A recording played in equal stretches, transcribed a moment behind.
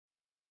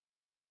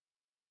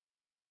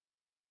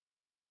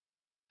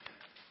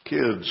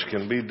kids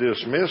can be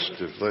dismissed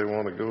if they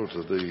want to go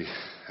to the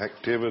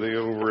activity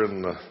over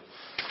in the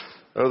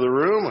other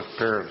room. If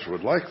parents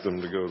would like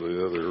them to go to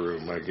the other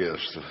room, I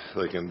guess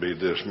they can be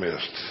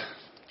dismissed.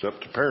 It's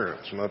up to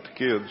parents, not the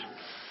kids.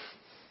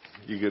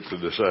 You get to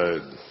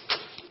decide.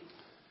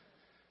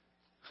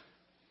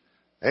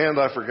 And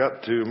I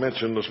forgot to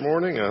mention this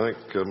morning, I think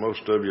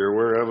most of you are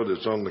aware of it.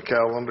 It's on the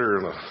calendar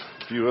and a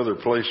few other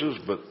places,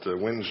 but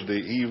Wednesday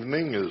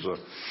evening is a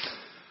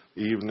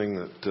evening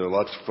that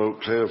lots of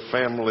folks have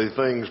family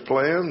things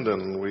planned,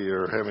 and we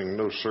are having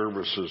no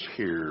services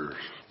here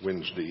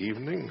Wednesday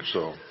evening,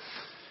 so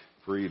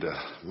free to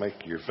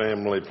make your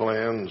family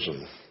plans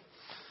and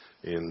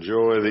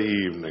enjoy the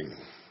evening.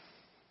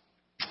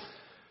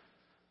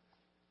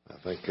 I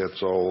think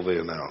that's all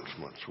the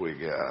announcements we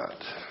got.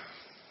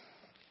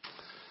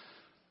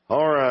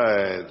 All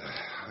right,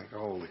 I think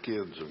all the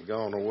kids have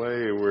gone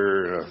away.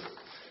 We're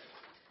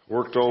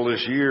worked all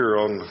this year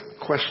on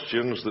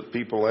questions that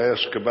people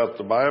ask about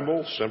the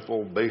Bible,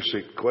 simple,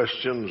 basic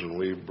questions, and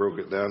we broke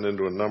it down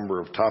into a number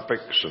of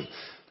topics and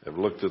have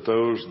looked at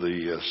those.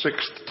 The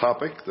sixth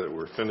topic that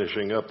we're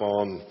finishing up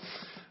on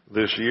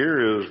this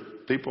year is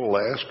people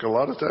ask a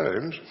lot of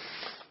times,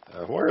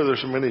 why are there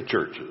so many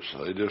churches?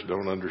 They just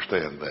don't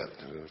understand that.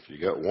 If you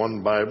got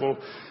one Bible,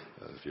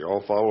 if you're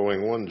all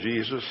following one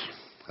Jesus,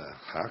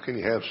 how can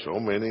you have so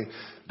many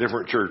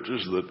different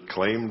churches that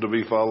claim to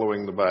be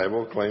following the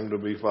Bible, claim to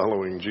be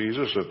following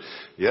Jesus, and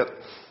yet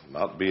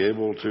not be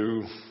able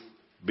to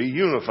be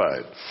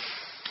unified?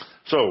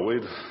 So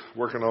we're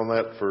working on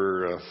that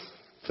for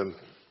the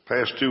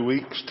past 2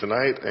 weeks,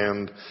 tonight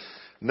and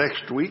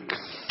next week.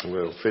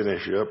 We'll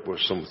finish up with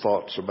some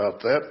thoughts about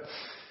that.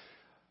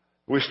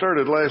 We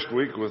started last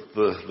week with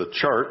the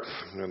chart,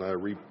 and I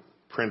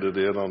reprinted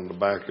it on the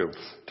back of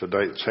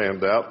tonight's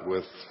handout.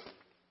 With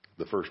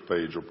the first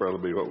page will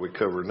probably be what we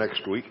cover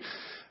next week.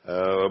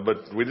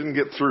 But we didn't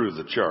get through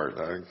the chart.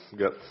 I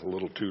got a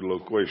little too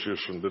loquacious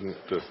and didn't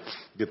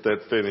get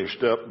that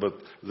finished up.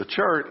 But the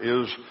chart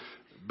is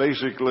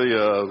basically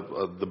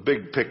the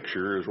big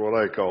picture is what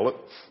I call it.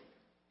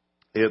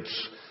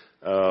 It's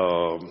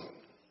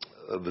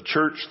the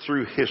church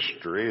through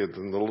history. And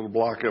in the little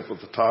block up at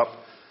the top,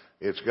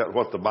 it's got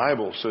what the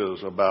Bible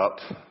says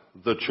about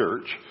the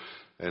church.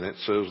 And it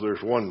says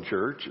there's one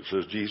church. It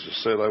says Jesus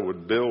said I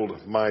would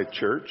build my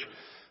church.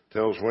 It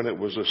tells when it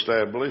was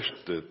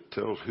established. It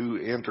tells who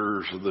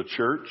enters the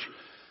church.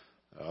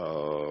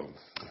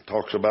 It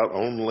talks about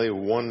only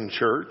one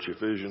church,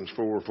 Ephesians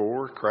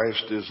 4:4.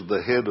 Christ is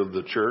the head of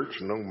the church.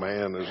 No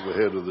man is the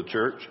head of the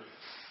church.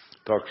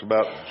 It talks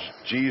about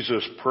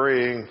Jesus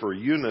praying for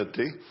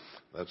unity.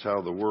 That's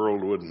how the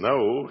world would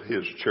know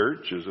his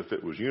church, as if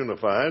it was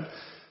unified.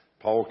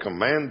 Paul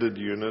commanded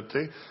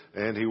unity,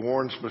 and he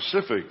warned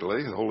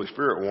specifically, the Holy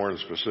Spirit warned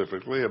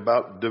specifically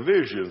about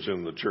divisions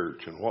in the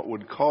church and what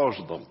would cause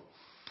them.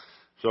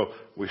 So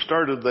we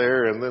started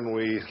there, and then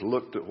we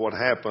looked at what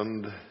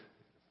happened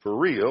for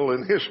real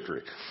in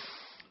history.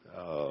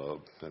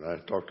 And I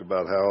talked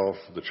about how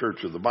the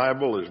church of the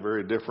Bible is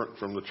very different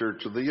from the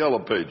church of the Yellow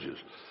Pages.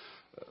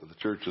 The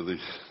church of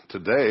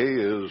today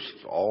is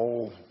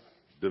all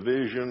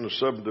divisions,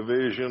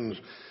 subdivisions,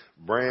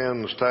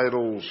 brands,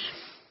 titles.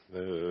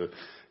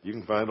 You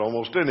can find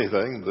almost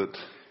anything that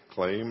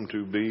claim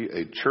to be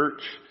a church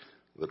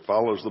that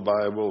follows the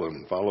Bible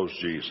and follows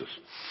Jesus.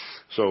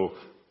 So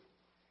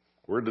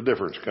where'd the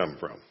difference come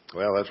from?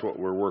 Well, that's what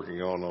we're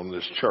working on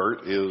this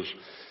chart is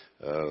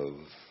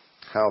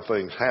how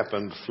things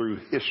happened through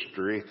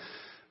history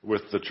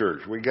with the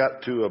church. We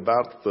got to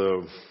about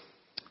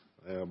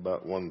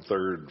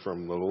 1/3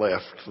 from the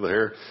left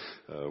there,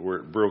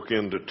 where it broke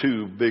into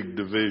two big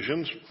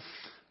divisions.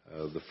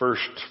 The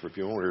first, if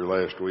you were here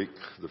last week,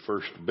 the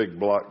first big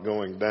block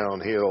going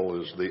downhill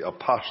is the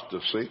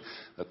apostasy.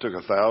 That took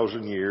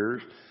 1,000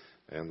 years,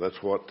 and that's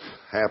what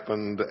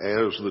happened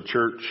as the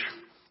church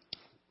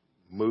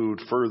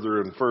moved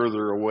further and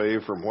further away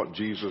from what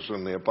Jesus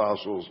and the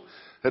apostles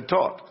had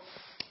taught.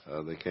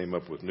 They came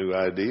up with new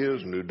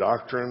ideas, new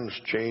doctrines,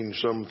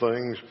 changed some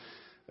things,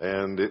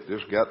 and it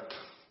just got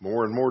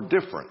more and more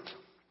different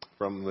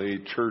from the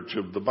church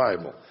of the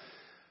Bible.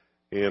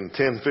 In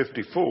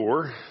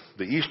 1054,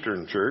 the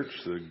Eastern Church,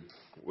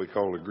 we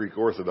call it Greek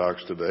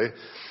Orthodox today,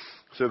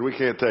 said we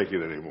can't take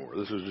it anymore.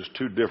 This is just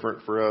too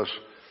different for us.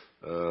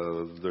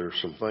 There's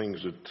some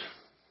things that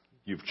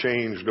you've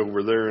changed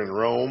over there in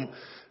Rome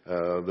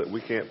that we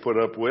can't put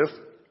up with.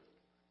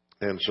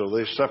 And so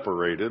they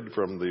separated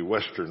from the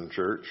Western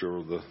Church,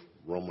 or the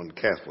Roman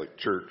Catholic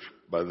Church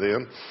by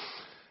then.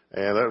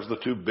 And that was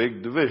the two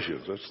big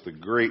divisions. That's the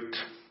great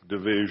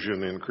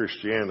division in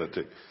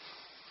Christianity.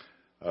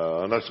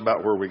 And that's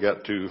about where we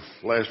got to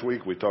last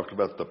week. We talked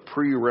about the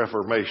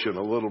pre-Reformation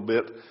a little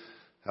bit,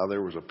 how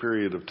there was a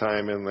period of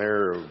time in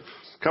there of a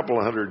couple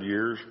of 100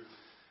 years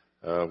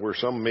where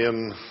some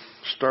men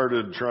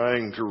started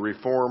trying to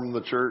reform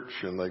the church,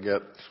 and they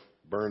got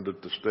burned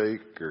at the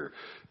stake, or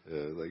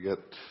they got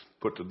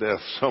put to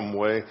death some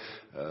way.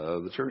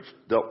 The church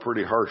dealt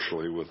pretty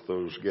harshly with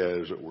those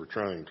guys that were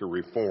trying to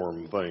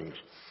reform things.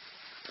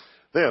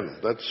 Then,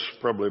 that's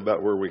probably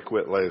about where we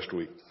quit last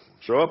week.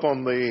 So up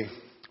on the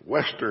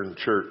Western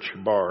Church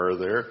bar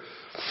there,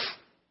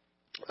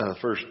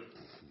 first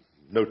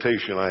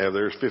notation I have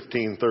there is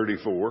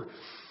 1534.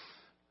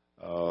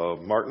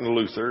 Martin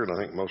Luther, and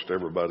I think most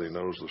everybody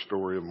knows the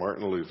story of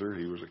Martin Luther.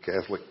 He was a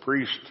Catholic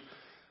priest,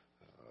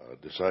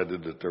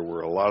 decided that there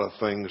were a lot of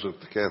things that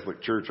the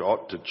Catholic Church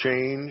ought to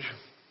change.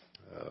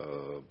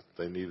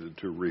 They needed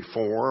to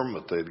reform,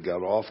 but they'd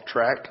got off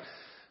track.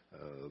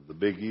 The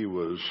biggie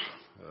was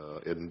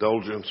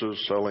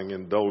indulgences, selling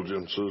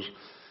indulgences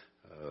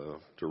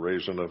to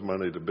raise enough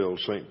money to build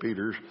St.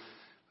 Peter's.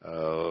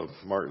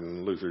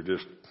 Martin Luther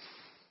just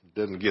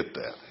didn't get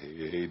that.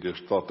 He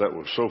just thought that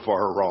was so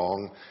far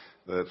wrong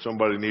that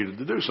somebody needed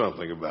to do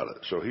something about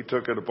it. So he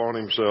took it upon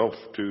himself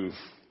to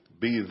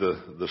be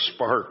the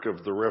spark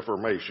of the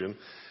Reformation,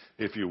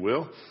 if you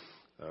will.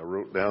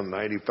 Wrote down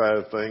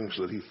 95 things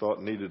that he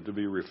thought needed to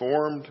be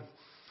reformed,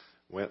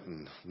 went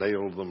and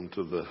nailed them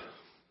to the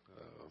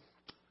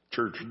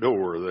church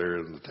door there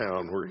in the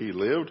town where he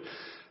lived,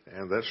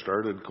 and that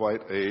started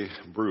quite a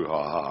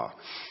brouhaha.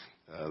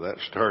 That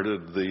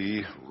started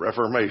the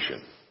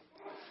Reformation.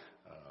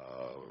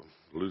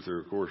 Luther,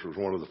 of course, was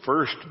one of the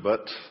first,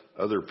 but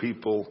other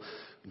people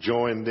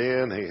joined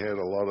in. He had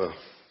a lot of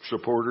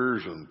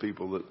supporters and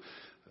people that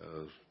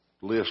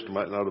list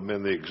might not have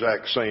been the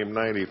exact same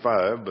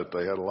 95, but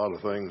they had a lot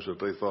of things that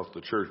they thought the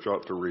church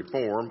ought to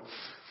reform.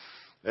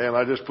 And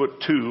I just put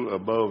two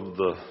above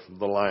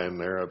the line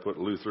there. I put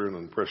Lutheran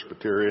and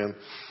Presbyterian.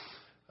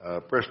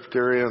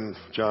 Presbyterian,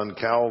 John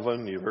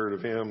Calvin, you've heard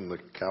of him, the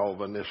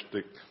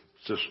Calvinistic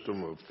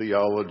system of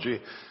theology.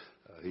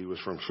 He was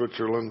from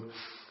Switzerland.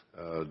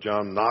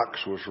 John Knox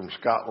was from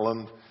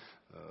Scotland.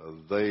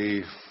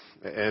 These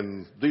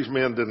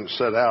men didn't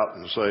set out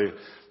and say,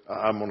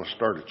 I'm going to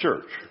start a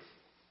church.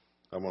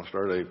 I'm going to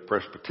start a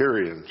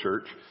Presbyterian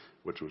church,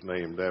 which was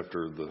named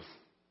after the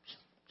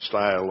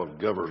style of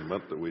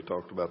government that we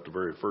talked about the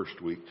very first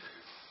week.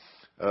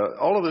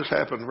 All of this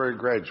happened very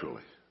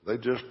gradually. They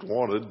just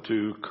wanted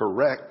to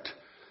correct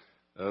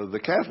the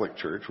Catholic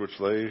Church, which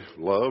they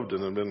loved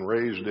and had been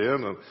raised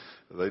in, and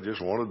they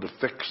just wanted to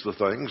fix the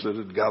things that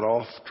had got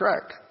off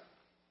track.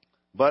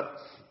 But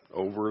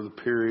over the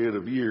period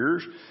of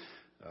years,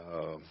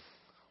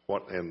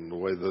 and the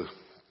way the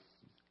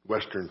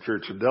Western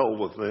Church dealt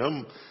with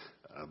them,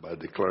 by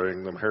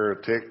declaring them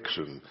heretics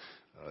and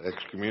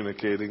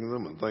excommunicating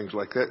them and things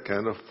like that,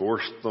 kind of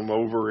forced them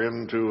over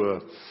into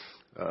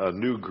a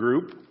new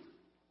group.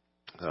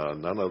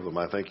 None of them,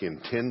 I think,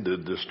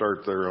 intended to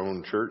start their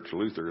own church.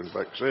 Luther, in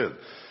fact, said,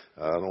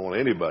 I don't want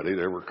anybody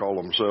to ever call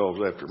themselves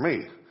after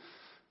me.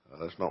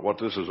 That's not what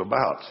this is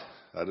about.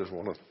 I just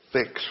want to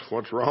fix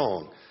what's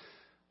wrong.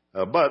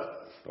 But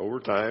over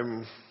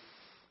time,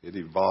 it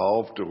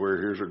evolved to where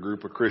here's a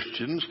group of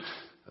Christians,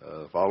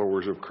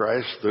 followers of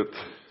Christ, that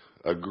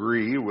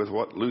agree with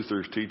what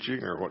Luther's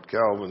teaching or what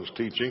Calvin's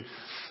teaching,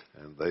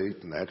 and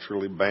they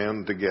naturally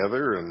band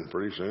together, and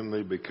pretty soon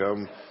they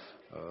become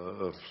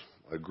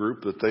a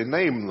group that they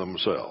name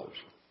themselves.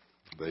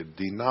 They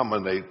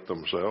denominate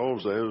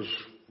themselves as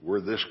we're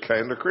this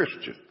kind of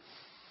Christian.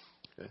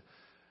 Okay?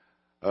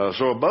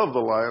 So above the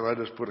line, I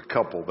just put a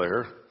couple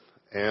there,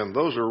 and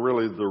those are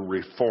really the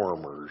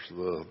reformers,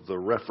 the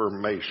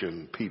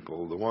Reformation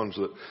people, the ones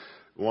that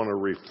want to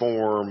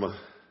reform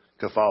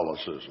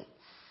Catholicism.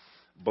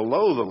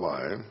 Below the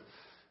line,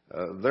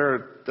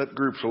 that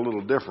group's a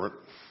little different.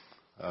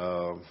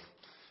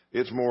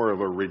 It's more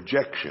of a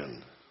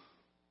rejection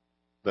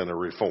than a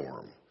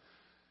reform.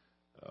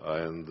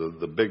 And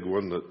the big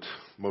one that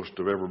most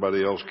of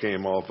everybody else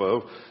came off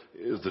of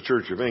is the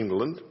Church of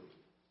England,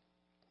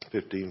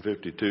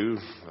 1552,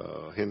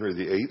 Henry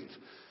VIII,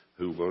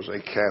 who was a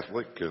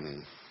Catholic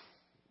and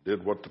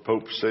did what the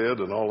Pope said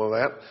and all of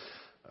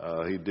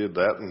that. He did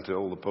that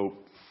until the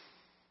Pope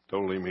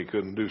told him he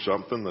couldn't do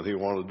something that he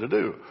wanted to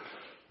do.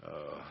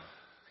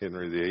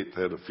 Henry VIII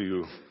had a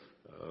few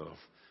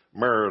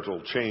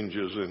marital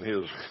changes in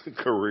his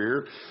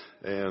career,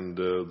 and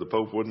the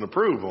Pope wouldn't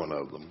approve one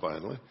of them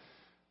finally.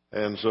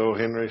 And so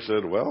Henry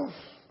said, well,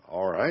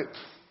 all right,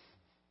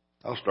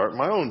 I'll start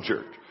my own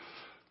church.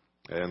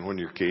 And when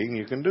you're king,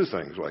 you can do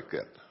things like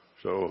that.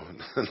 So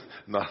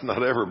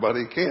not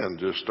everybody can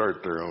just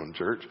start their own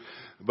church,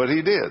 but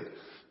he did.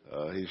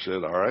 He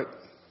said, all right,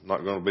 I'm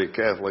not going to be a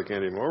Catholic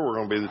anymore. We're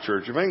going to be the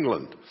Church of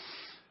England.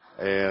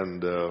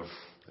 And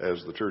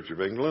as the Church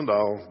of England,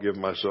 I'll give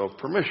myself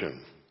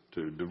permission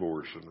to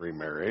divorce and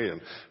remarry and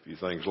a few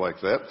things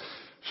like that.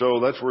 So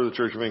that's where the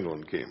Church of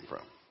England came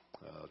from.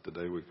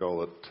 Today we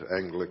call it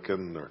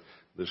Anglican, or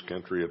this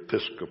country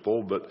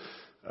Episcopal, but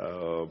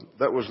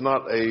that was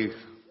not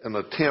an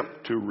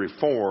attempt to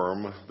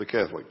reform the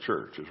Catholic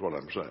Church, is what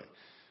I'm saying.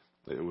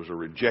 It was a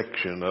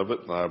rejection of it,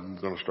 and I'm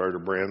going to start a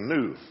brand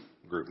new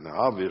group.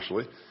 Now,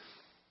 obviously,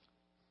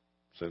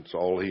 since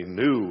all he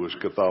knew was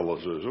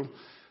Catholicism,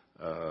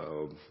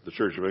 the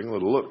Church of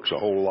England looks a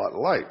whole lot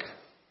like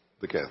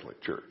the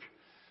Catholic Church.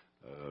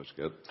 It's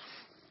got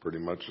pretty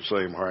much the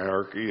same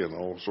hierarchy and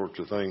all sorts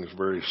of things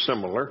very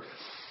similar,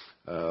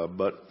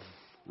 but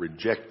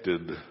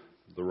rejected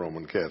the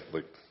Roman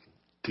Catholic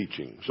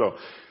teaching. So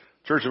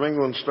Church of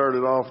England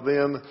started off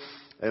then,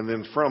 and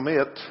then from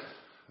it,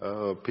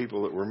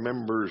 people that were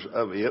members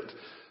of it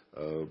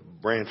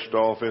branched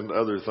off into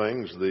other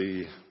things.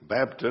 The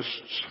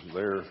Baptists,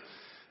 their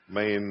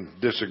main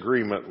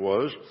disagreement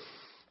was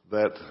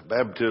that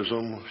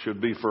baptism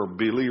should be for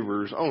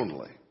believers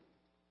only.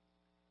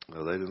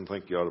 They didn't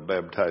think you ought to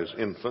baptize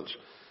infants,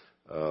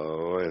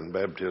 and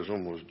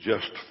baptism was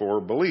just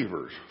for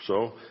believers.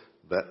 So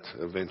that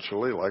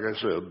eventually, like I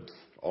said,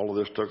 all of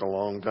this took a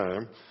long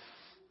time,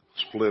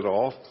 split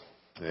off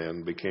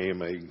and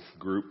became a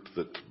group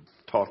that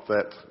taught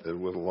that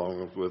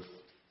along with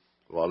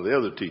a lot of the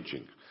other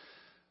teachings.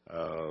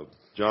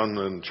 John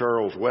and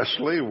Charles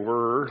Wesley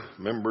were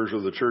members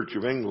of the Church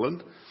of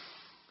England,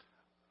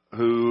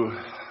 who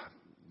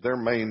their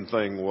main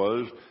thing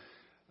was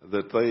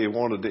that they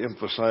wanted to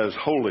emphasize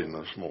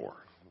holiness more.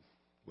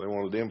 They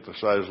wanted to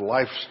emphasize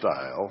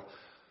lifestyle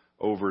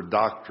over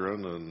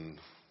doctrine and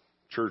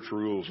church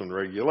rules and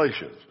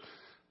regulations.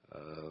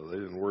 They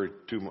didn't worry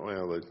too much.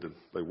 Well,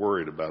 they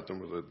worried about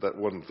them, but that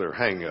wasn't their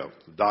hang-up,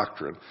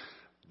 doctrine.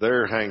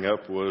 Their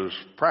hang-up was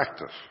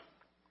practice.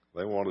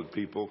 They wanted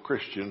people,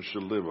 Christians,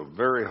 should live a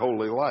very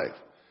holy life,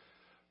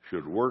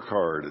 should work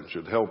hard and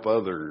should help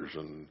others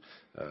and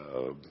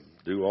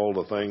do all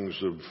the things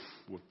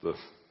with the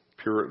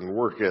Puritan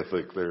work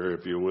ethic there,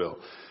 if you will.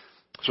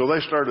 So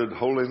they started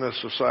holiness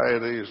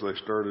societies. They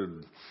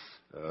started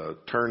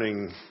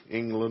turning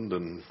England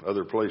and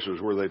other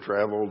places where they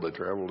traveled. They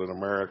traveled in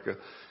America.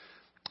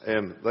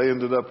 And they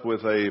ended up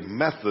with a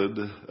method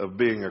of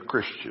being a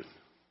Christian.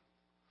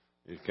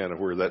 It's kind of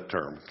where that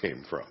term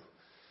came from.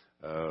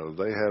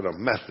 They had a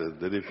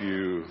method that if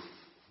you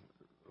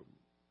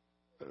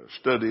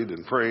studied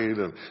and prayed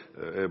and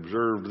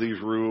observed these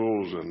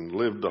rules and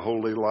lived a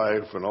holy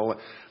life and all that,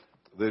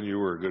 then you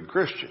were a good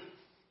Christian.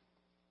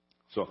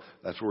 So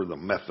that's where the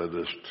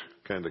Methodist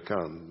kind of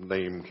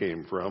name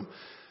came from.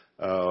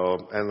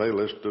 And they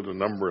listed a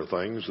number of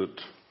things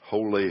that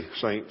holy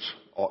saints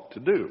ought to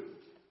do.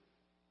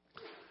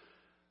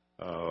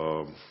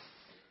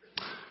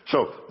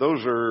 So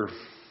those are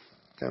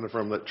kind of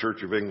from that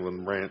Church of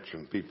England branch,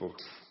 and people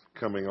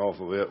coming off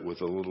of it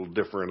with a little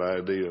different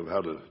idea of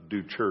how to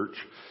do church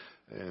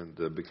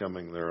and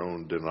becoming their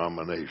own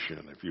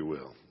denomination, if you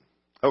will.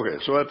 Okay,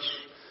 so that's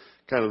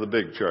kind of the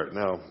big chart.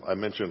 Now, I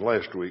mentioned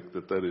last week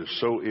that is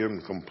so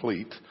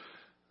incomplete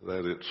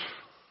that it's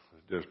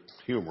just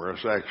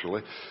humorous,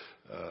 actually.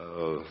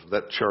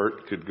 That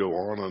chart could go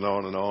on and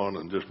on and on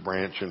and just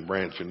branch and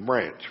branch and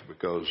branch,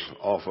 because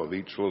off of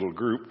each little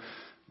group,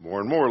 more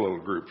and more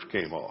little groups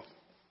came off.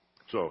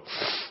 So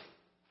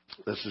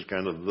this is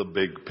kind of the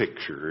big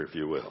picture, if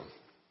you will.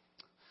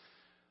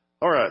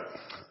 All right.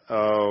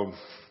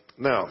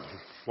 Now,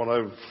 what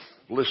I've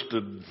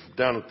listed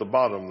down at the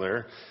bottom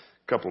there,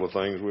 a couple of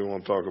things we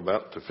want to talk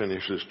about to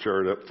finish this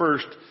chart up.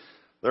 First,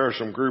 there are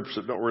some groups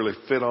that don't really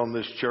fit on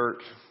this chart.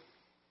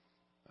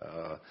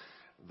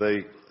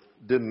 They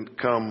didn't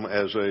come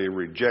as a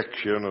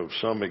rejection of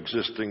some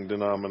existing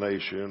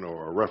denomination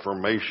or a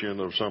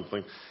reformation of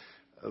something.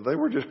 They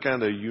were just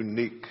kind of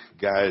unique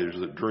guys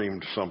that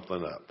dreamed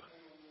something up,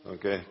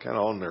 okay, kind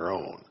of on their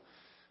own.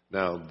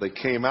 Now, they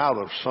came out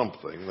of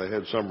something. They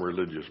had some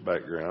religious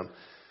background,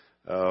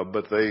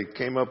 but they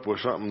came up with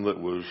something that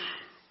was,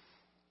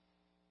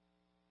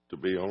 to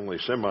be only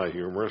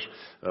semi-humorous,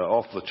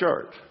 off the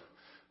chart.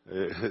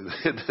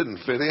 It didn't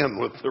fit in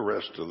with the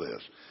rest of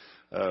this.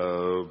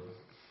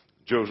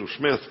 Joseph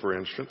Smith, for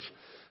instance,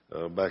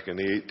 back in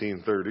the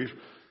 1830s,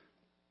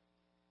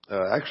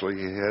 actually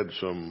he had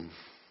some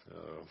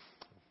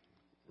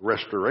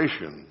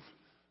restoration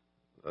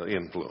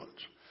influence.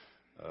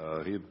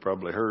 He'd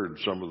probably heard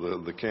some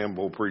of the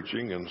Campbell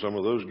preaching and some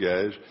of those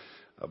guys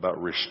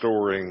about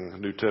restoring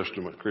New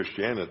Testament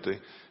Christianity.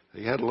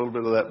 He had a little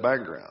bit of that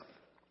background.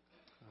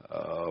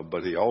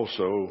 But he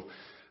also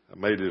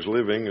made his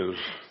living as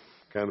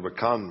kind of a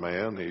con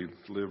man.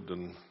 He lived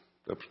in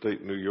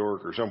upstate New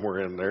York or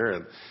somewhere in there,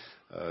 and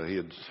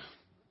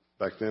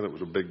back then it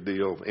was a big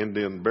deal,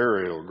 Indian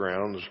burial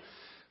grounds.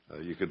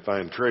 You could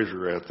find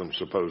treasure at them,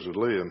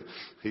 supposedly, and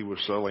he was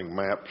selling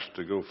maps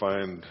to go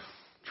find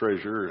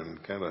treasure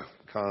and kind of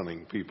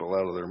conning people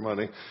out of their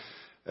money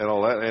and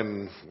all that.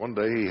 And one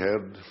day he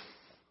had,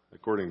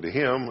 according to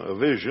him, a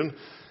vision.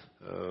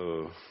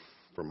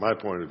 From my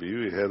point of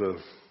view, he had a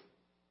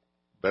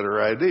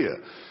better idea.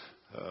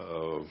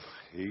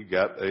 He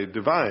got a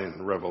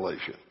divine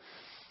revelation.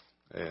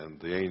 And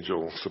the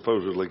angel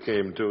supposedly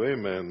came to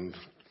him and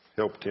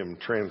helped him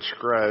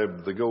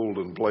transcribe the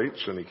golden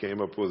plates, and he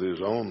came up with his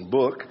own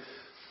book,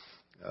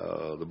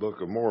 the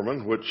Book of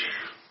Mormon, which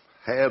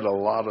had a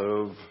lot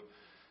of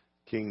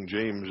King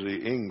James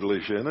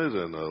English in it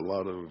and a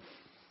little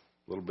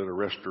bit of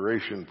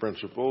restoration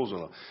principles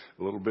and a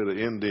little bit of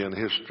Indian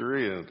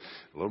history and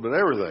a little bit of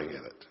everything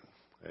in it.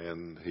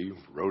 And he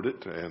wrote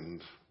it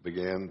and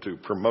began to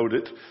promote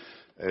it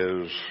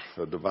as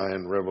a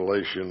divine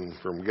revelation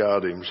from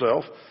God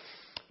himself,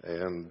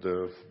 and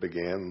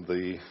began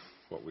the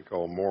what we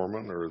call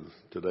Mormon, or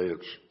today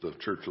it's the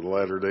Church of the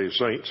Latter-day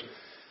Saints,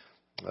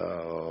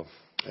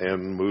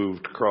 and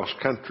moved cross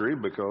country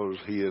because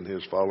he and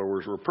his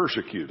followers were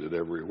persecuted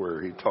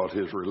everywhere he taught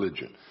his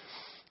religion.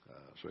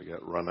 So he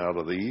got run out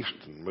of the East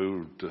and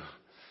moved to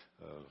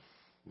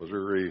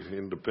Missouri,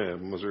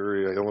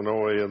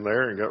 Illinois in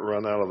there, and got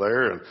run out of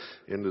there and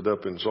ended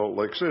up in Salt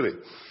Lake City.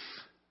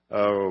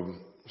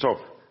 So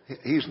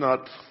he's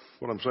not,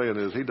 what I'm saying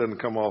is he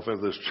doesn't come off of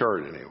this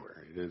chart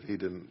anywhere. He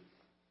didn't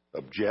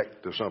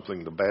object to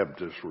something the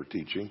Baptists were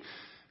teaching.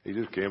 He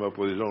just came up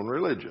with his own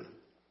religion.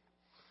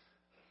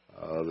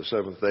 The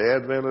Seventh-day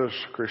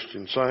Adventists,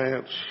 Christian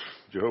Science,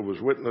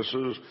 Jehovah's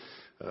Witnesses,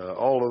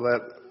 all of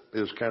that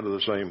is kind of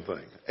the same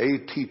thing.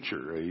 A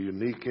teacher, a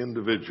unique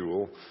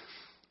individual,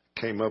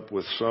 came up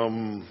with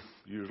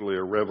usually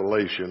a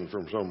revelation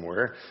from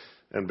somewhere,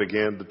 and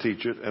began to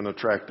teach it and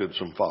attracted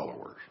some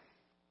followers.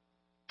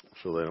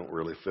 So they don't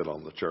really fit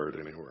on the chart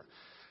anywhere.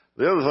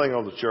 The other thing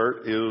on the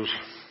chart is,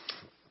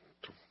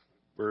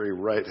 very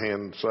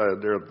right-hand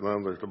side there at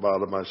the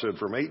bottom, I said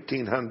from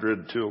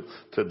 1800 till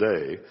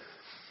today,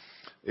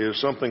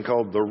 is something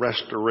called the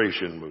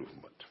Restoration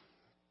Movement.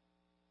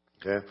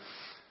 Okay?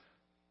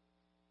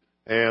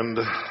 And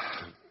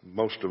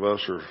most of us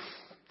are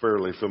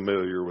fairly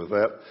familiar with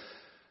that.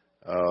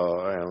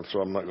 And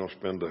so I'm not going to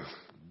spend a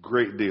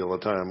great deal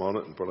of time on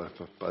it, but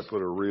I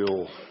put a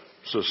real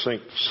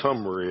succinct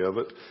summary of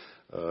it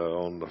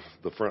on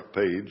the front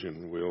page,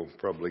 and we'll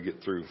probably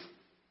get through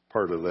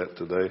part of that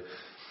today.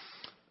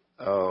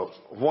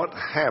 What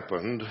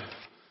happened,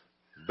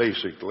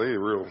 basically, a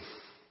real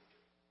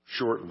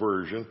short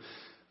version.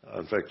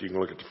 In fact, you can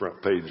look at the front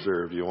page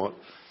there if you want.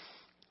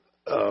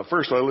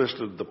 First, I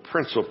listed the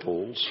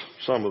principles,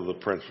 some of the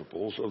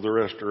principles of the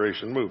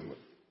Restoration Movement.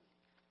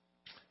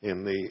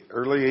 In the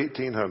early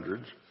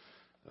 1800s,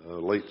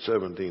 late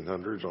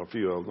 1700s, a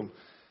few of them,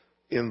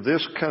 in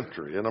this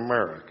country, in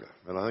America,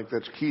 and I think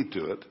that's key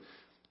to it,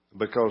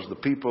 because the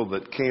people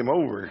that came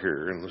over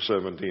here in the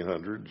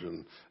 1700s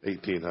and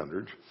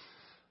 1800s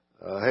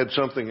had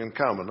something in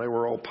common. They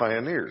were all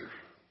pioneers.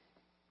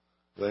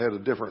 They had a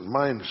different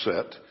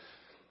mindset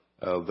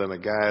than a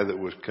guy that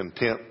was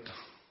content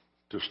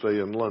to stay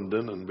in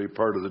London and be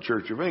part of the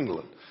Church of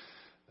England.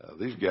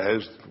 These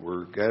guys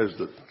were guys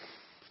that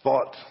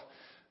thought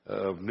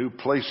of new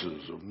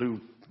places, of new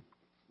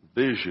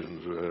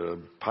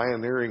visions,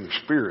 pioneering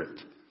spirit.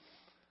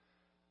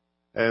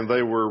 And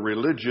they were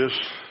religious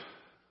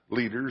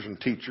leaders and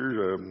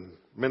teachers,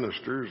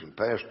 ministers and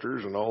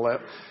pastors and all that.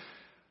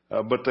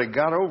 But they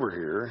got over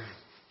here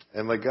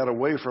and they got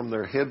away from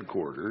their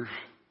headquarters,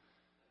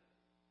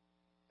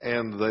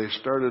 and they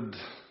started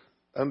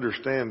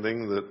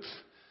understanding that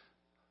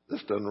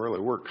this doesn't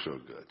really work so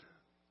good.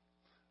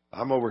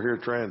 I'm over here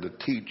trying to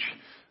teach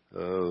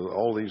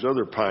all these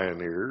other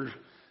pioneers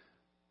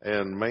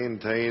and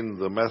maintain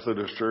the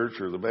Methodist Church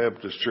or the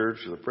Baptist Church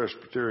or the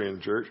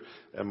Presbyterian Church,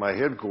 and my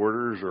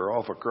headquarters are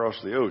off across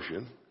the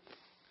ocean.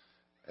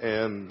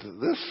 And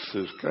this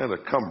is kind of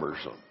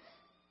cumbersome.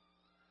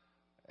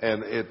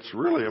 And it's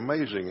really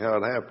amazing how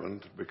it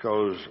happened,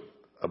 because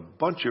a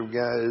bunch of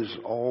guys,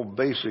 all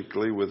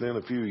basically within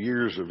a few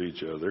years of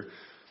each other,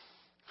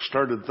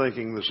 started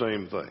thinking the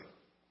same thing.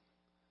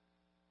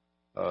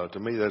 To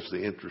me, that's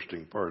the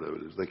interesting part of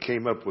it, is they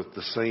came up with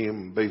the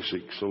same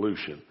basic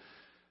solution.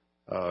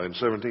 In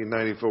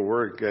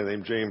 1794, a guy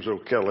named James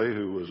O'Kelly,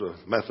 who was a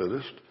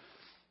Methodist.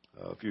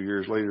 A few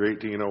years later,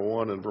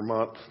 1801, in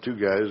Vermont, two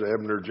guys,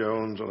 Abner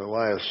Jones and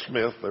Elias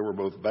Smith, they were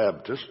both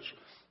Baptists.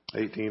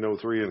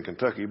 1803 in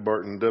Kentucky,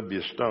 Barton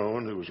W.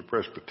 Stone, who was a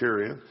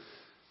Presbyterian.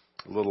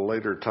 A little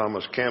later,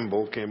 Thomas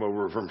Campbell came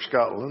over from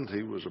Scotland.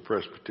 He was a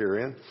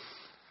Presbyterian.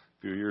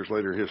 A few years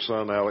later, his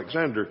son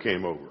Alexander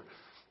came over.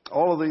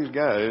 All of these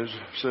guys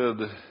said,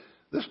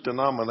 this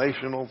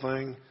denominational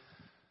thing,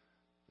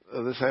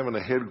 this having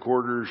a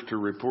headquarters to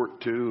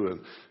report to and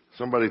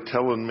somebody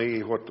telling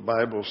me what the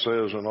Bible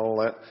says and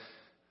all that,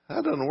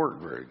 that doesn't work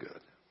very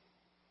good.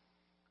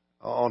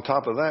 On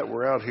top of that,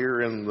 we're out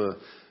here in the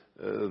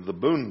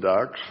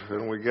boondocks,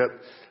 and we got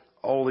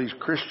all these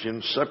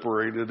Christians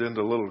separated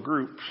into little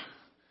groups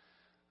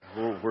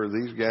where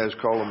these guys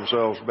call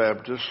themselves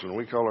Baptists and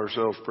we call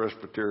ourselves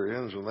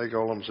Presbyterians and they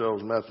call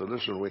themselves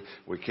Methodists, and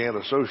we can't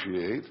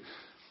associate.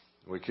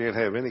 We can't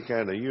have any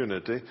kind of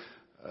unity.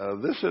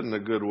 This isn't a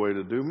good way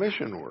to do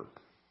mission work.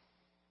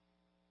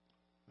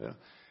 Yeah.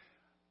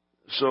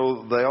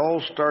 So they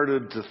all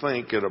started to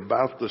think at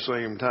about the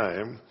same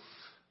time,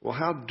 well,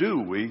 how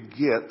do we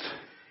get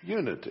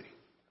unity?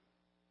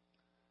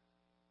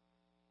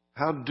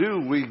 How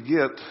do we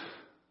get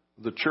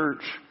the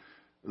church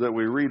that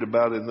we read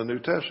about in the New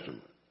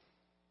Testament?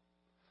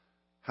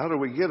 How do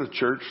we get a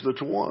church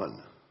that's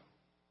one?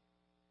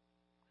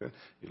 Okay.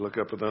 You look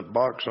up at that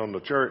box on the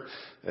chart,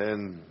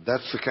 and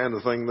that's the kind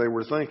of thing they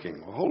were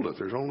thinking. Well, hold it,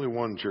 there's only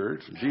one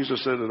church.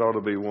 Jesus said it ought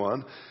to be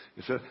one.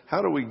 He said,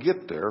 how do we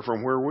get there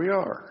from where we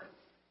are?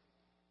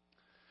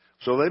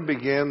 So they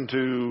began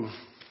to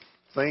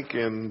think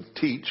and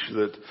teach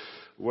that,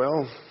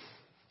 well,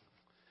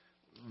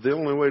 the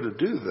only way to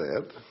do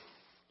that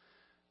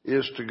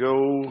is to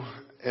go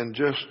and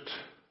just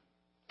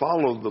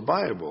follow the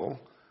Bible.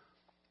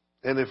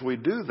 And if we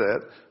do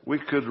that, we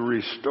could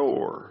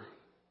restore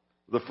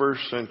the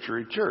first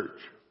century church.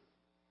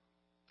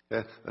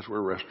 Okay? That's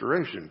where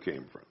restoration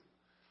came from.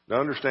 Now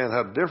understand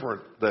how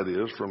different that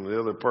is from the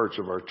other parts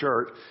of our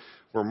chart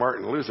where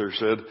Martin Luther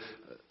said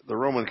the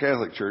Roman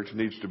Catholic Church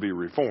needs to be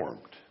reformed.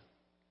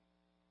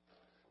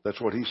 That's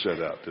what he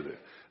set out to do.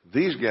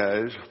 These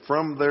guys,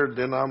 from their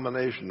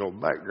denominational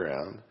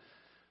background,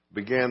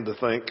 began to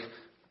think,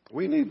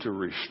 we need to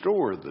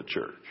restore the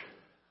church.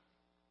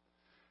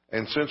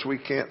 And since we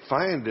can't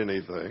find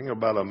anything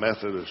about a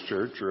Methodist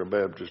church or a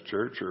Baptist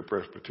church or a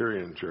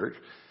Presbyterian church,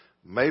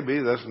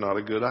 maybe that's not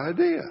a good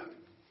idea.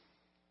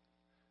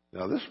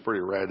 Now, this is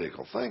pretty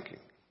radical thinking.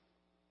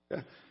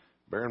 Okay?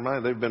 Bear in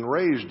mind, they've been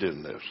raised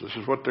in this. This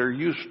is what they're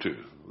used to.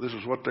 This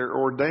is what they're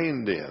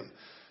ordained in.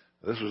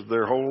 This is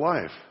their whole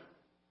life.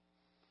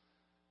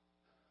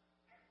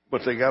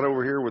 But they got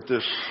over here with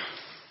this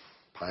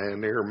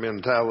pioneer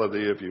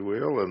mentality, if you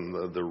will,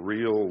 and the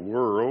real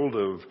world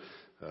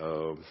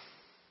of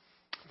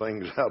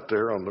things out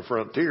there on the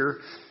frontier.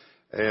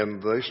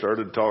 And they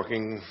started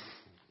talking,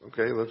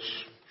 okay, let's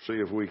see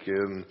if we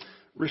can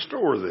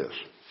restore this.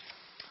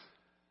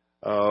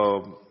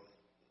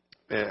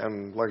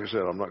 And like I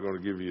said, I'm not going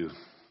to give you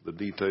the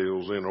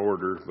details in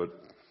order, but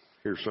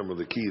here's some of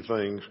the key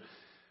things.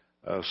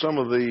 Some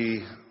of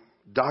the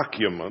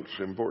documents,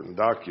 important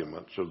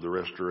documents of the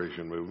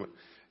Restoration Movement.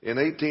 In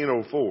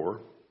 1804,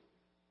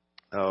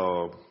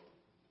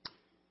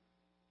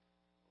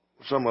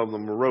 some of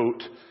them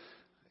wrote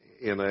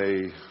in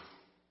a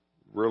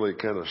really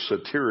kind of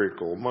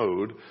satirical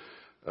mode,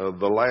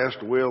 the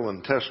last will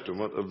and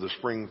testament of the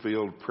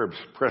Springfield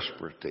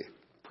Presbytery.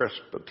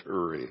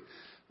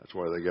 That's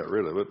why they got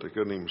rid of it. They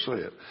couldn't even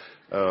say it.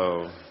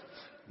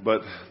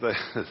 But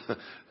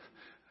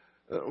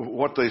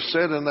what they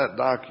said in that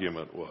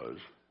document was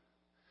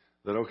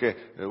that, okay,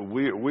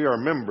 we are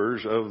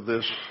members of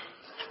this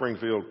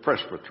Springfield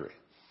Presbytery.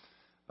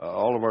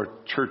 All of our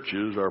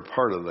churches are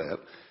part of that,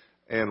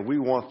 and we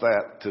want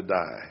that to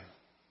die.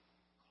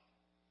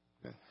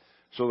 Okay?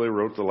 So they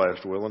wrote the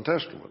last will and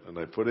testament, and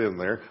they put in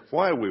there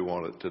why we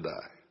want it to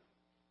die.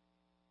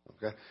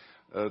 Okay?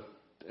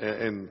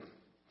 And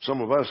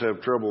some of us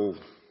have trouble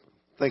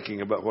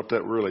thinking about what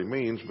that really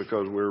means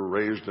because we're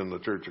raised in the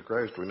Church of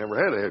Christ. We never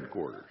had a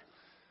headquarters.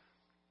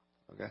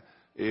 Okay?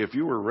 If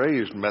you were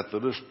raised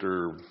Methodist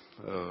or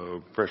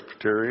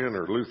Presbyterian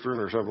or Lutheran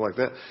or something like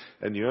that,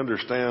 and you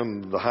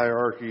understand the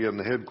hierarchy and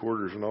the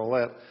headquarters and all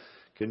that,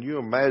 can you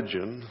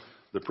imagine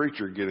the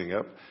preacher getting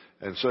up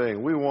and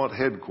saying, we want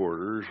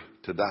headquarters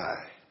to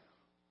die?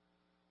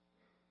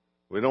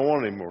 We don't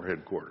want any more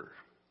headquarters.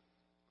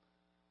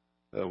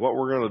 What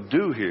we're going to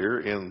do here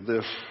in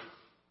this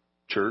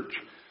church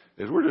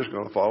is we're just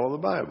going to follow the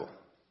Bible.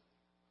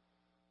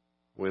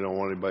 We don't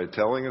want anybody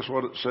telling us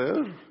what it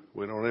says.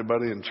 We don't want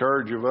anybody in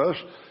charge of us.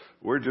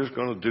 We're just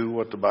going to do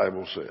what the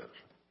Bible says.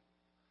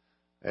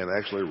 And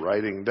actually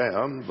writing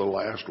down the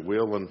last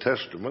will and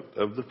testament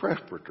of the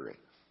presbytery.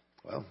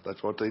 Well,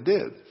 that's what they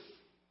did.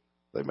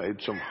 They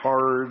made some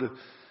hard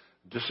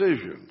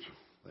decisions.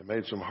 They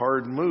made some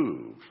hard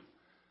moves.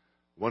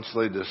 Once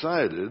they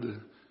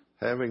decided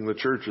having the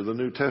Church of the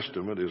New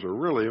Testament is a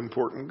really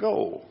important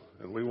goal,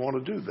 and we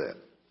want to do that.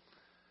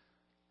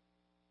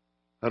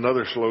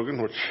 Another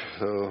slogan, which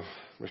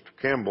Mr.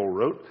 Campbell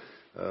wrote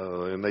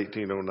in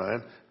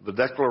 1809, the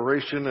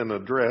Declaration and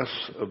Address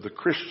of the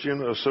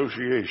Christian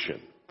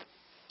Association.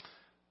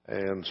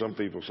 And some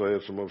people say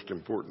it's the most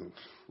important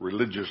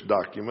religious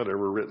document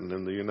ever written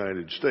in the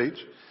United States.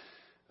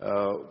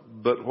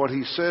 But what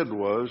he said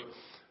was,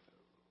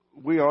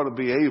 we ought to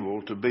be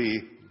able to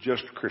be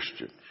just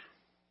Christians.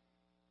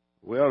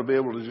 We ought to be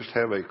able to just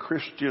have a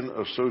Christian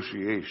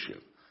association,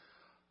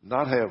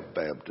 not have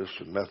Baptists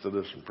and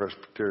Methodists and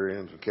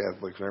Presbyterians and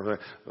Catholics and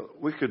everything.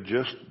 We could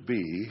just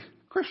be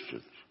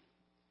Christians.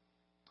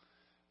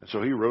 And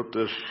so he wrote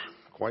this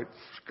quite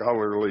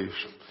scholarly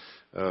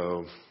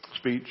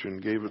speech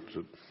and gave it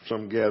to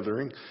some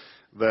gathering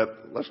that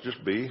let's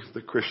just be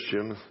the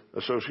Christian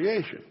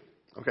association.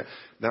 Okay.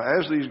 Now,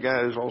 as these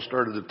guys all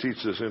started to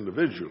teach this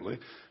individually,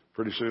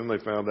 pretty soon they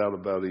found out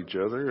about each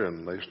other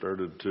and they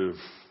started to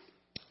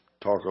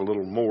talk a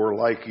little more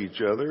like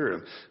each other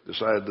and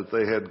decide that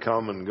they had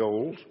common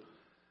goals.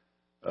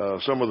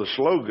 Some of the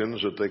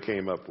slogans that they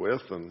came up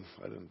with, and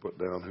I didn't put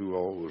down who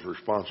all was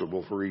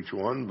responsible for each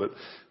one, but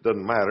it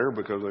doesn't matter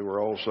because they were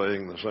all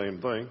saying the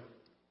same thing.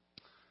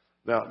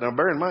 Now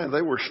bear in mind,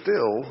 they were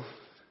still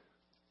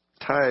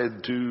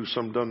tied to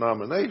some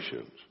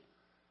denominations.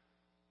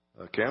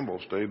 Campbell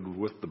stayed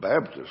with the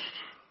Baptists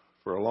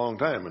for a long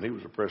time, and he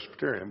was a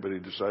Presbyterian, but he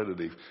decided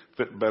he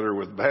fit better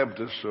with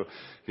Baptists, so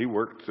he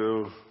worked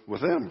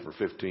with them for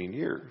 15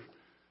 years.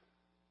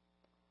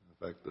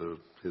 In fact,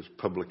 his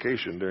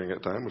publication during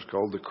that time was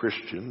called The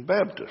Christian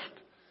Baptist.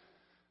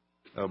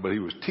 But he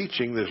was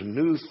teaching this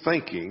new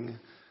thinking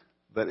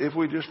that if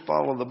we just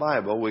follow the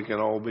Bible, we can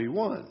all be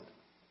one.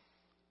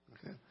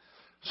 Okay?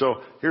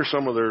 So here's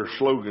some of their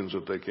slogans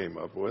that they came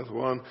up with.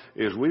 One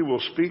is, we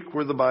will speak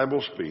where the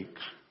Bible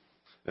speaks,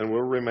 and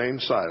we'll remain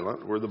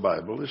silent where the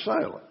Bible is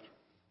silent.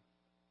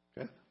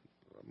 Okay?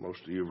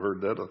 Most of you have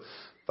heard that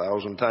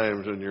 1,000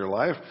 times in your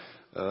life.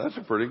 That's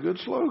a pretty good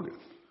slogan.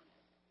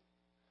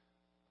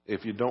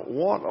 If you don't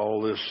want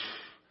all this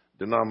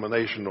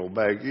denominational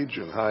baggage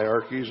and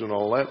hierarchies and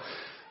all that,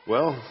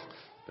 well,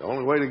 the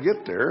only way to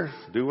get there,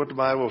 do what the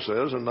Bible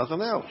says and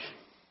nothing else.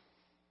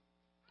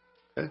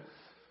 Okay?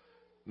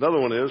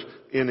 Another one is,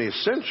 in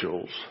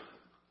essentials,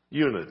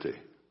 unity.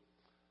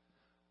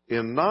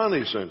 In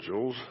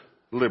non-essentials,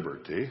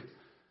 liberty.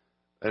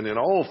 And in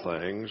all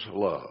things,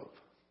 love.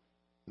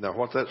 Now,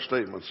 what that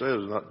statement says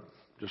is not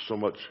just so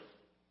much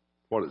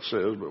what it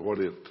says, but what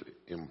it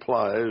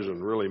implies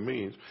and really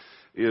means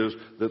is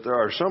that there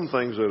are some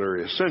things that are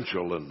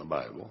essential in the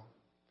Bible.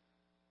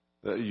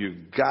 That you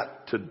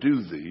got to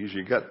do these,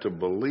 you got to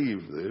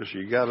believe this,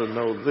 you got to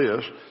know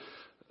this,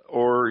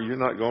 or you're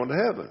not going to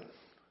heaven.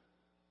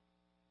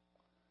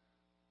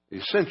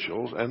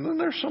 Essentials, and then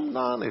there's some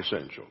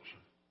non-essentials.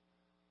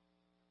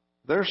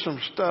 There's some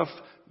stuff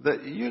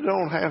that you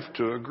don't have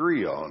to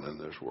agree on in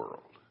this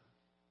world.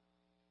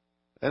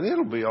 And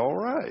it'll be all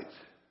right.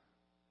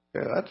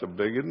 Yeah, that's a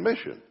big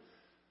admission.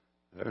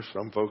 There's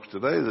some folks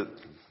today that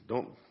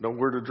don't know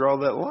where to draw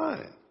that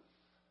line.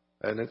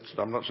 And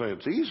I'm not saying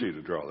it's easy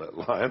to draw that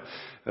line,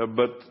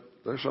 but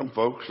there's some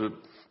folks that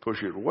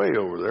push it way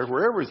over there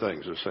where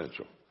everything's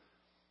essential.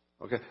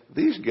 Okay,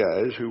 these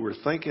guys who were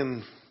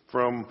thinking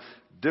from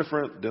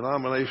different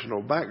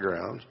denominational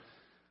backgrounds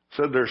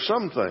said there's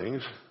some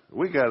things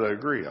we got to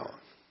agree on.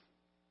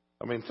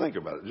 I mean, think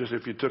about it. Just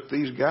if you took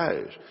these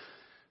guys,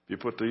 if you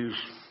put these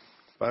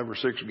 5 or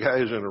 6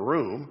 guys in a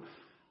room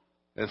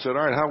and said,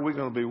 all right, how are we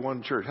going to be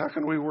one church? How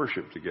can we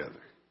worship together?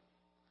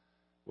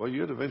 Well,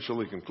 you'd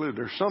eventually conclude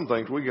there's some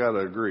things we got to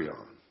agree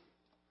on.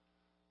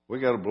 We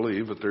got to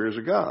believe that there is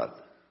a God.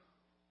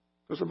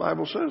 Because the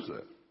Bible says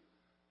that.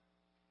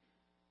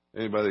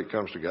 Anybody that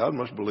comes to God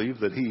must believe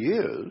that He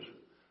is,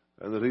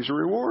 and that He's a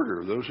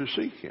rewarder of those who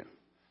seek Him.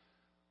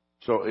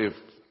 So if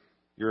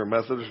you're a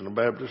Methodist and a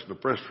Baptist and a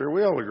Presbyterian,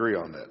 we all agree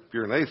on that. If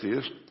you're an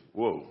atheist,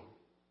 whoa,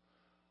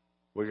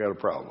 we got a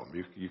problem.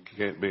 You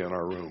can't be in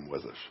our room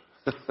with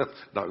us.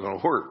 Not going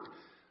to work.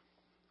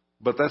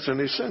 But that's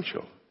an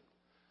essential.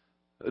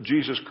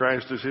 Jesus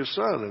Christ is His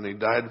Son, and He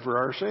died for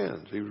our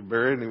sins. He was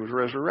buried and He was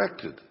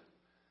resurrected.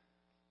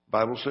 The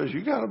Bible says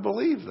you got to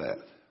believe that.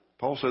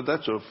 Paul said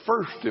that's of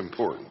first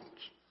importance.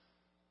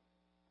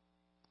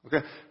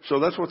 Okay, so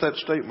that's what that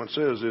statement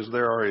says, is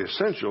there are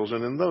essentials,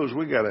 and in those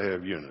we got to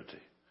have unity.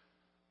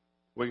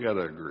 We got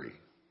to agree.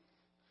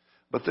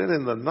 But then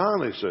in the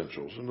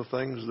non-essentials, and the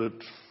things that,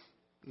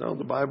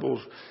 the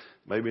Bible's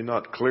maybe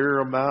not clear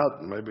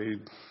about, maybe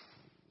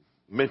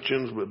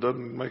mentions but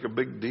doesn't make a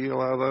big deal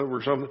out of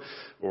or something,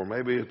 or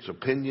maybe it's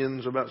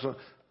opinions about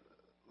something,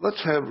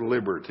 let's have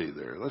liberty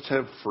there. Let's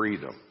have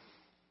freedom.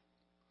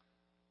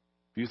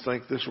 If you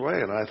think this way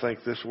and I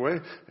think this way,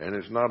 and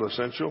it's not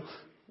essential,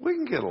 we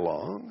can get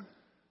along.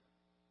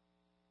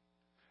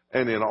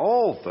 And in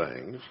all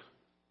things,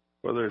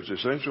 whether it's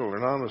essential or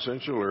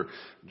non-essential or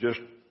just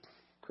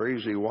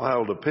crazy,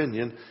 wild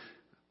opinion,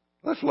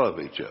 let's love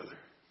each other.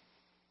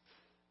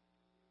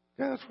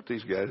 Yeah, that's what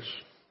these guys,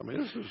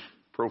 this is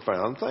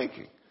profound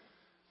thinking.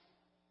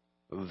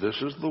 This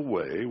is the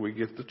way we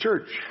get the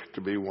church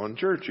to be one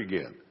church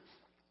again.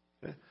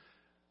 Okay?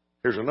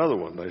 Here's another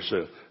one. They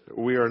said,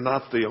 we are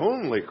not the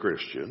only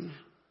Christians,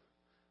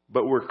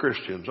 but we're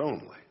Christians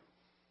only.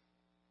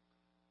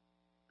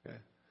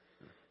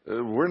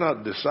 We're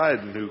not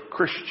deciding who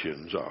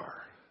Christians are.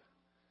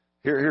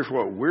 Here's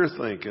what we're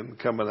thinking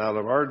coming out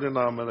of our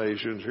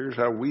denominations. Here's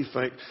how we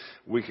think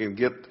we can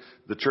get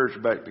the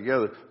church back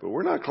together. But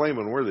we're not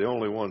claiming we're the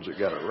only ones that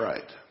got it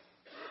right.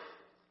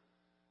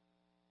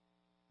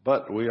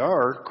 But we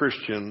are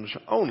Christians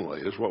only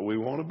is what we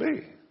want to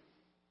be.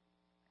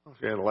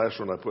 Okay, and the last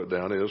one I put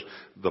down is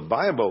the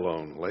Bible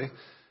only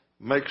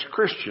makes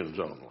Christians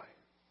only.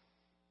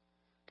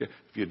 Okay,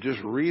 if you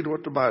just read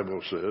what the Bible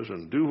says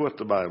and do what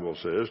the Bible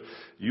says,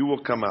 you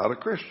will come out a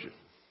Christian.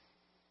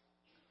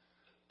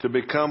 To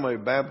become a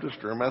Baptist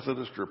or a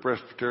Methodist or a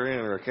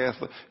Presbyterian or a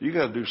Catholic, you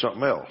got to do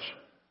something else.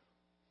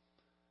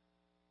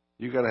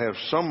 You got to have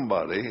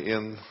somebody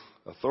in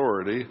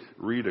authority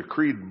read a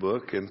creed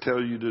book and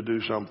tell you to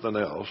do something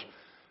else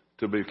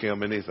to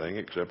become anything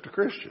except a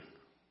Christian.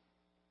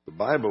 The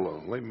Bible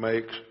only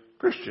makes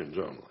Christians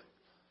only.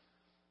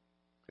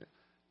 Okay.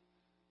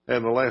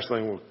 And the last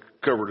thing we'll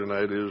cover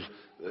tonight is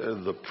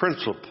the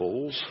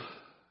principles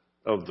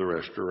of the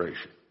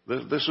restoration.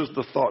 This is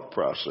the thought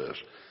process.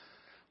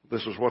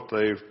 This is what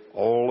they've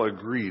all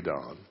agreed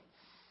on,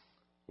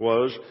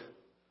 was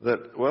that,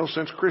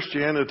 since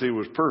Christianity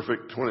was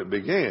perfect when it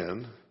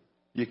began,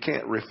 you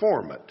can't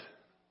reform it.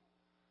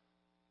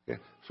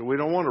 Okay? So we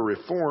don't want to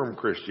reform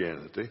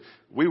Christianity.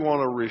 We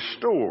want to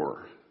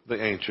restore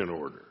the ancient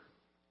order.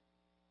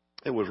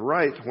 It was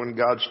right when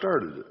God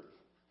started it.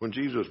 When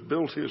Jesus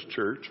built His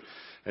church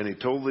and He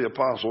told the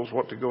apostles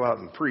what to go out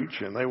and preach,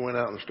 and they went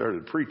out and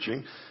started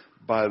preaching,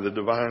 by the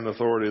divine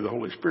authority of the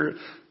Holy Spirit,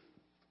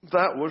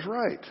 that was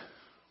right.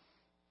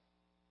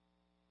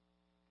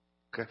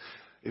 Okay?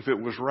 If it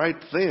was right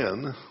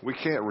then, we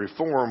can't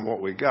reform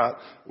what we got.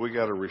 We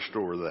got to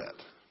restore that.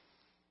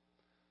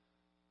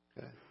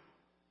 Okay?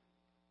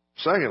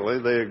 Secondly,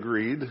 they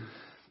agreed,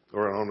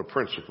 or on a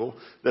principle,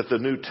 that the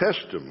New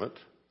Testament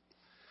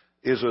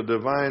is a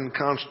divine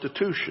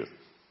constitution.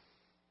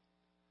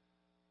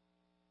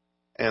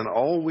 And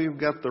all we've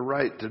got the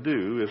right to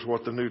do is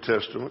what the New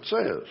Testament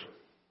says.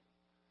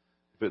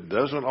 If it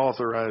doesn't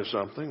authorize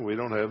something, we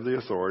don't have the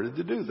authority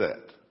to do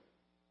that.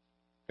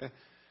 Okay?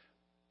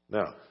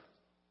 Now,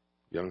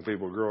 young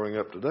people growing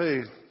up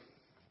today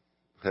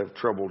have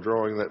trouble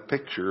drawing that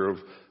picture of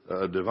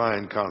a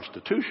divine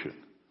constitution.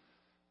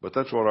 But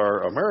that's what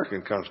our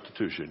American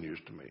Constitution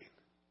used to mean.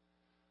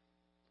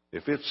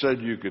 If it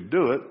said you could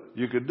do it,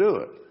 you could do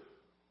it.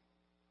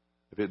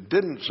 If it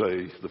didn't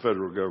say the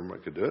federal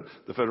government could do it,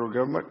 the federal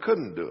government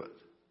couldn't do it.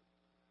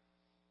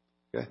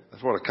 Okay?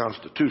 That's what a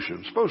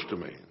constitution is supposed to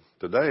mean.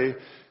 Today,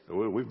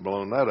 we've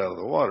blown that out of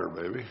the water,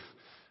 baby.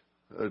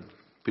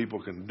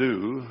 People can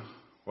do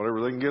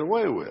whatever they can get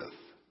away with.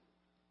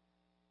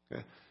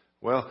 Okay?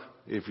 Well,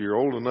 if you're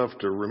old enough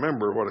to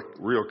remember what a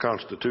real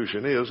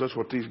constitution is, that's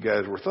what these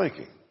guys were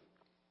thinking.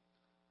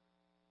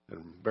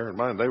 And bear in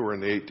mind, they were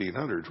in the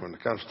 1800s when the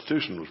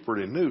Constitution was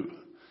pretty new.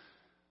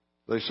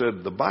 They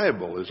said the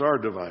Bible is our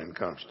divine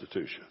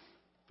constitution.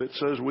 If it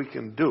says we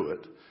can do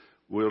it,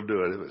 we'll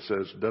do it. If it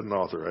says it doesn't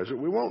authorize it,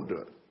 we won't do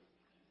it.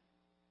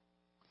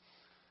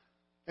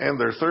 And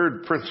their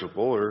third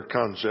principle or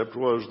concept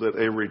was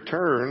that a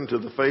return to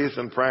the faith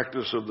and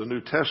practice of the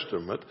New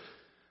Testament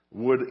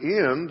would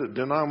end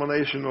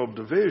denominational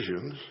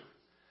divisions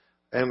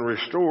and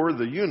restore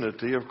the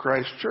unity of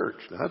Christ's church.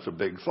 Now, that's a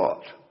big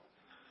thought.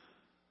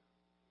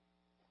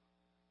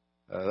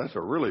 That's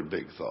a really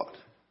big thought.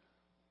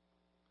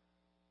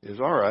 Is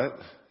all right,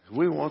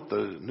 we want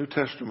the New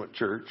Testament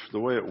church the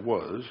way it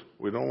was.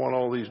 We don't want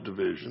all these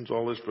divisions,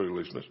 all this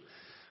foolishness.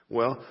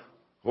 Well,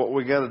 what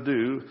we got to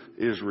do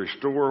is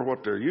restore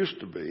what there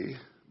used to be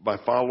by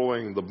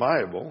following the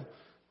Bible,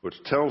 which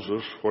tells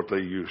us what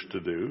they used to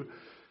do.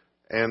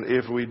 And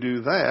if we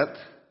do that,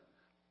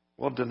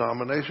 well,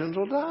 denominations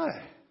will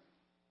die.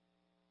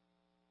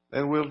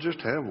 And we'll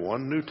just have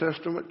one New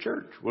Testament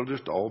church. We'll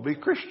just all be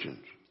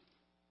Christians.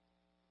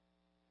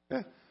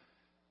 Okay?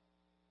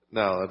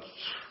 Now, that's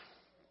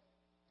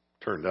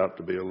turned out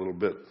to be a little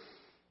bit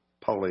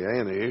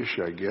Pollyanna-ish,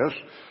 I guess,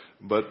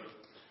 but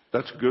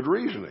that's good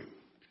reasoning.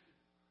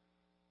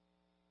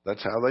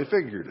 That's how they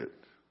figured it.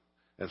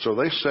 And so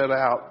they set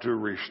out to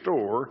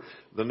restore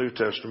the New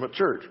Testament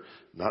church.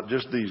 Not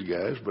just these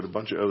guys, but a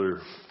bunch of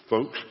other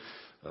folks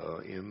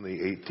in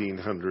the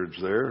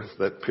 1800s there,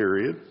 that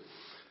period.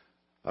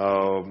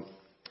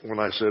 When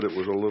I said it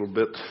was a little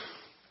bit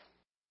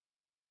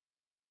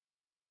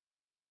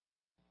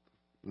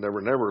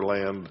Never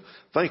Land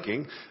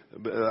thinking,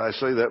 I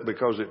say that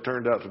because it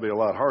turned out to be a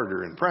lot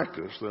harder in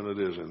practice than it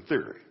is in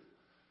theory.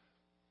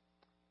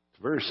 It's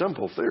a very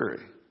simple theory.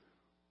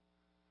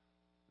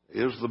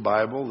 Is the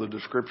Bible the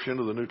description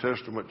of the New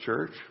Testament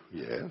church?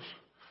 Yes.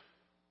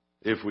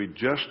 If we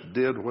just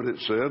did what it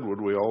said, would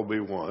we all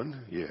be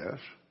one? Yes.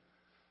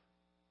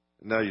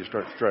 Now you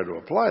start to try to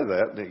apply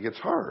that, and it gets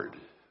hard.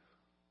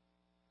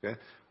 Okay?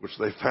 Which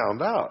they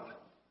found out.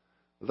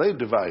 They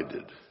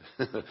divided.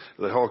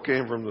 They all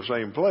came from the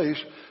same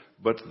place,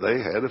 but they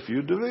had a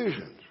few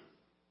divisions.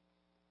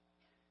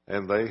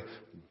 And they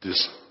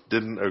just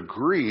didn't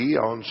agree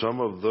on some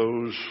of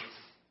those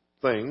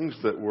things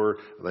that were,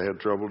 they had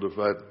trouble to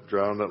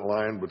draw that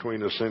line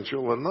between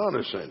essential and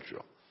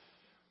non-essential.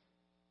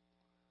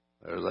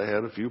 They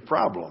had a few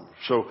problems.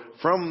 So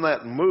from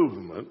that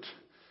movement,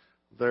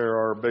 there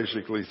are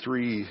basically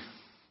three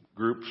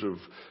groups of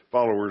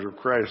followers of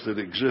Christ that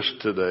exist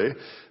today.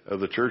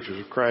 The Churches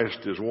of Christ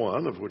is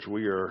one, of which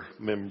we are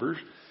members.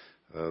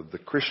 The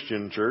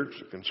Christian Church,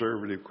 the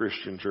Conservative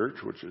Christian Church,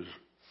 which is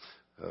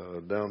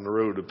down the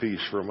road a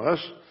piece from us,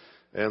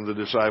 and the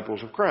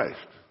Disciples of Christ.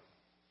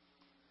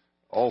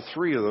 All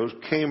three of those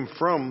came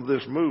from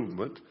this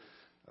movement.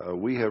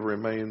 We have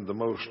remained the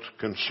most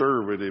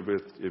conservative,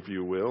 if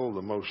you will,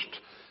 the most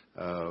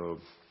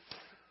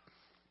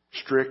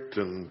strict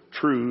and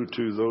true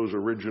to those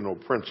original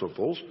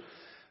principles.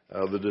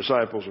 The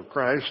Disciples of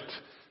Christ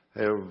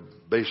have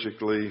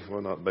basically,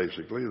 well, not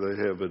basically,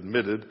 they have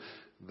admitted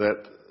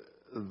that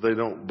they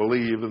don't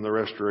believe in the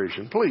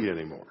restoration plea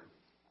anymore.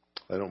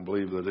 They don't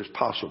believe that it's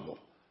possible.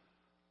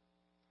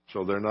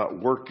 So they're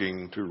not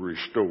working to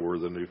restore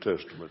the New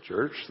Testament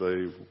church.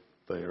 They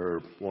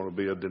want to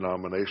be a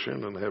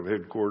denomination and have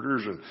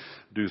headquarters and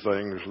do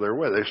things their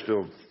way. They're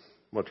still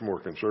much more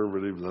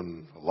conservative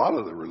than a lot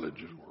of the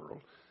religious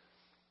world.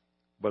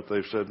 But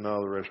they've said,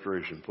 no, the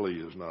restoration plea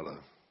is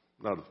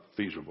not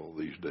feasible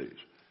these days.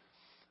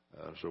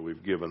 So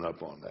we've given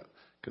up on that.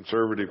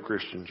 Conservative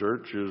Christian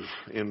Church is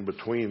in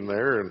between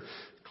there and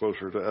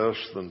closer to us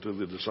than to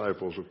the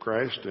Disciples of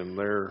Christ, and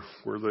they're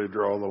where they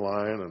draw the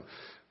line and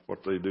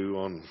what they do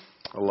on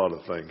a lot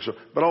of things. So,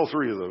 but all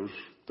three of those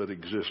that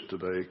exist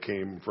today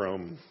came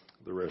from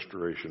the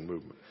Restoration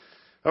movement.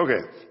 Okay,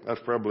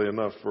 that's probably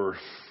enough for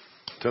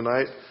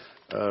tonight.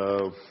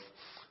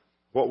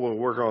 What we'll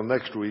work on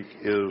next week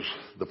is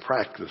the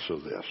practice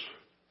of this.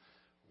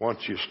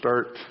 Once you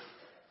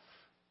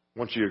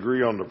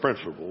agree on the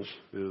principles,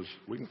 is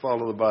we can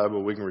follow the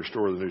Bible, we can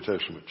restore the New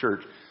Testament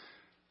church.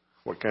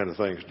 What kind of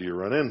things do you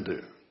run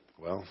into?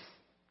 Well,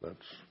 that's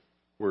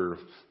where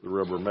the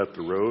rubber met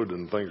the road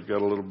and things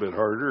got a little bit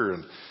harder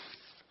and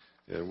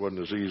it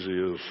wasn't as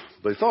easy as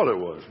they thought it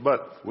was.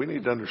 But we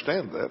need to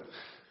understand that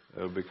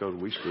because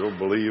we still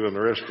believe in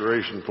the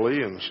restoration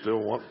plea and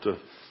still want to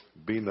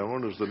be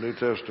known as the New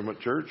Testament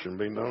church and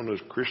be known as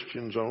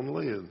Christians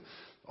only and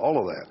all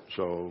of that.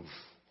 So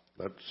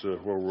that's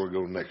where we'll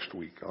go next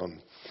week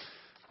on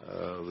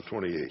the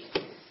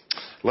 28th.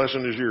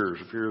 Lesson is yours.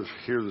 If you're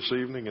here this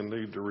evening and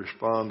need to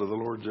respond to the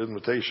Lord's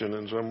invitation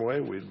in some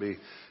way, we'd be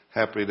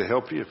happy to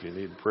help you. If you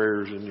need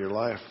prayers in your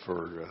life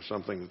or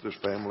something that this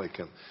family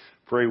can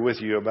pray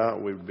with you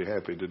about, we'd be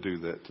happy to do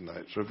that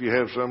tonight. So if you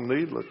have some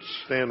need, let's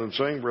stand and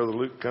sing. Brother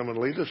Luke, come and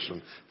lead us.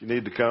 And if you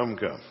need to come,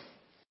 come.